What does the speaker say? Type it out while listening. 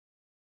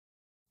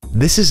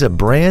This is a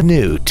brand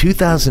new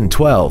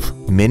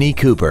 2012 Mini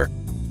Cooper.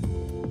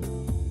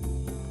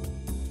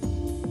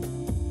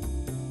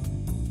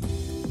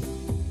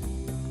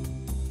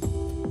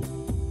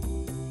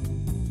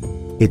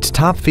 Its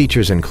top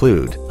features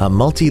include a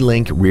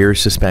multi-link rear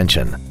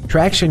suspension,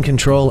 traction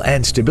control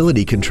and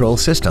stability control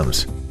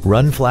systems,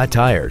 run-flat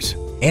tires,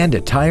 and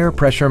a tire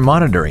pressure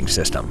monitoring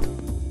system.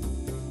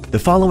 The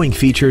following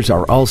features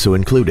are also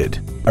included: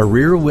 a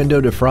rear window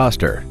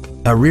defroster,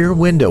 a rear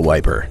window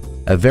wiper,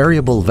 a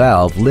variable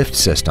valve lift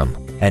system,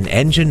 an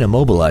engine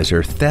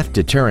immobilizer theft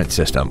deterrent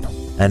system,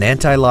 an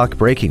anti-lock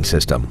braking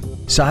system,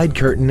 side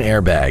curtain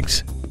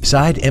airbags,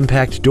 side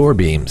impact door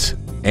beams,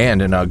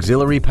 and an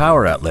auxiliary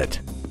power outlet.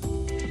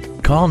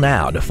 Call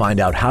now to find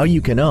out how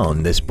you can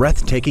own this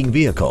breathtaking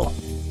vehicle.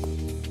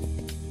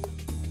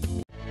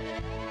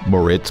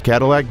 Moritz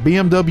Cadillac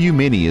BMW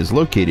Mini is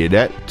located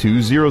at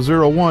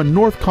 2001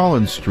 North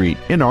Collins Street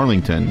in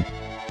Arlington.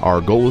 Our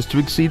goal is to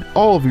exceed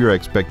all of your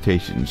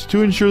expectations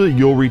to ensure that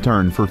you'll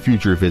return for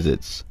future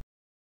visits.